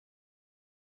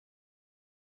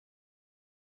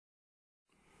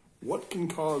What can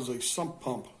cause a sump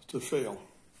pump to fail?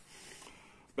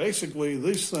 Basically,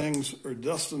 these things are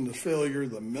destined to failure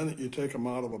the minute you take them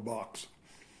out of a box.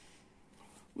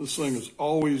 This thing is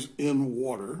always in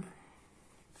water.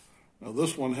 Now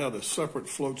this one had a separate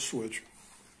float switch.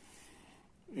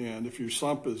 And if your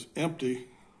sump is empty,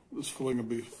 this thing will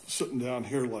be sitting down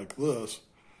here like this.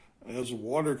 And as the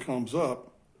water comes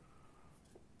up,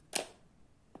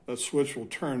 that switch will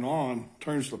turn on,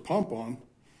 turns the pump on,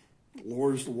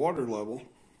 lowers the water level,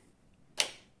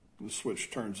 and the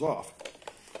switch turns off.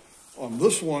 On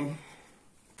this one,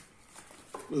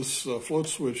 this float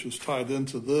switch is tied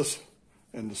into this,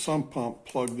 and the sump pump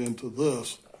plugged into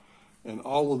this, and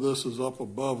all of this is up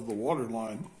above the water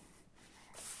line.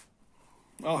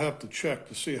 I'll have to check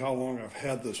to see how long I've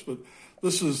had this, but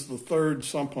this is the third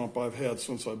sump pump I've had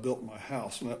since I built my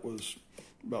house, and that was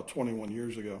about 21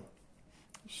 years ago.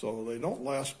 So they don't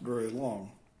last very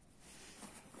long.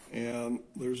 And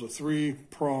there's a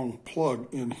 3-prong plug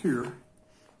in here,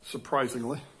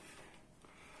 surprisingly.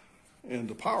 And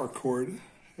the power cord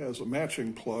has a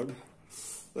matching plug.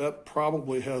 That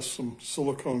probably has some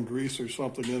silicone grease or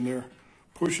something in there,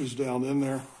 pushes down in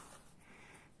there,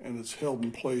 and it's held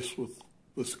in place with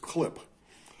this clip.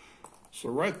 So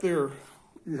right there,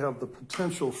 you have the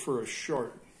potential for a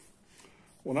short.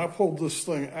 When I pulled this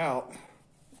thing out,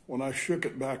 when I shook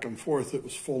it back and forth, it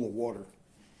was full of water.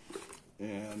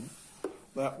 And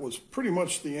that was pretty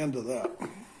much the end of that.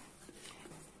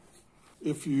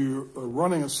 If you are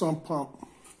running a sump pump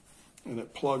and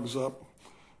it plugs up,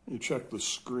 you check the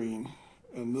screen,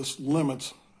 and this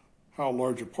limits how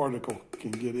large a particle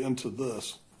can get into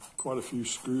this. Quite a few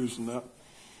screws in that.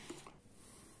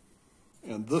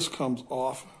 And this comes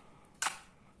off,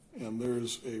 and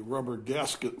there's a rubber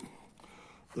gasket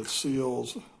that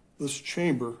seals this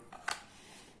chamber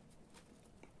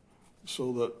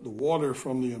so that the water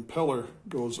from the impeller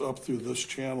goes up through this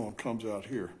channel and comes out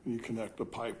here. You connect a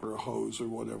pipe or a hose or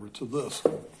whatever to this.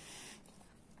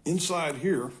 Inside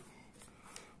here,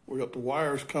 we got the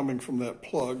wires coming from that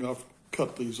plug. I've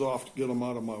cut these off to get them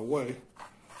out of my way.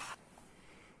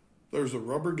 There's a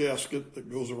rubber gasket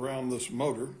that goes around this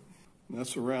motor, and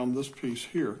that's around this piece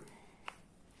here.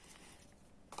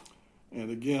 And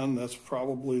again, that's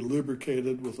probably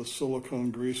lubricated with a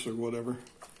silicone grease or whatever.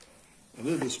 And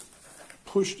it is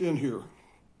pushed in here,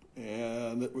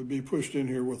 and it would be pushed in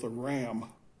here with a ram.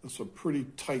 It's a pretty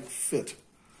tight fit.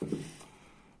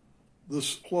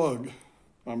 This plug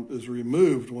is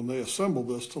removed when they assemble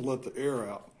this to let the air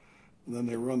out. And then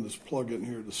they run this plug in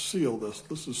here to seal this.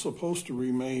 This is supposed to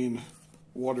remain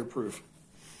waterproof.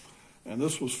 And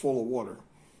this was full of water.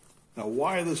 Now,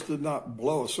 why this did not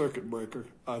blow a circuit breaker,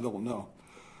 I don't know.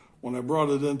 When I brought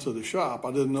it into the shop,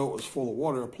 I didn't know it was full of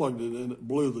water. I plugged it in, it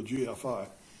blew the GFI.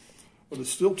 But it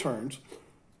still turns.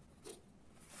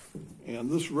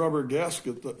 And this rubber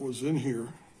gasket that was in here,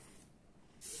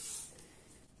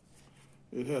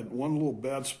 it had one little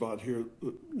bad spot here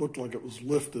that looked like it was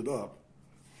lifted up.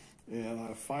 And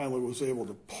I finally was able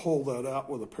to pull that out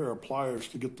with a pair of pliers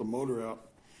to get the motor out.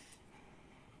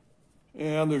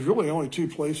 And there's really only two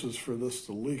places for this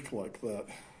to leak like that.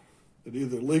 It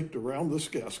either leaked around this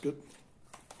gasket,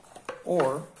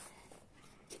 or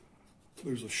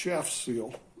there's a shaft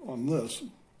seal on this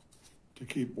to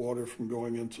keep water from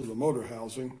going into the motor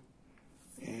housing.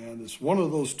 And it's one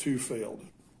of those two failed.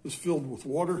 It's filled with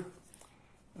water,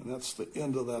 and that's the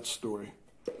end of that story.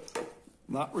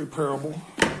 Not repairable.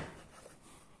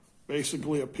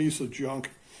 Basically a piece of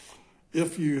junk.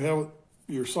 If you have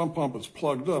your sump pump is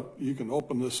plugged up, you can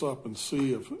open this up and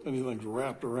see if anything's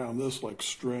wrapped around this, like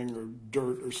string or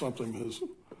dirt or something has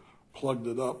plugged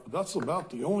it up. But that's about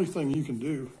the only thing you can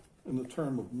do in the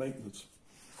term of maintenance.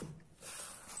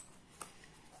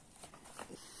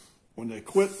 When they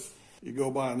quit, you go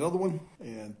buy another one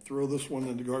and throw this one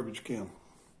in the garbage can.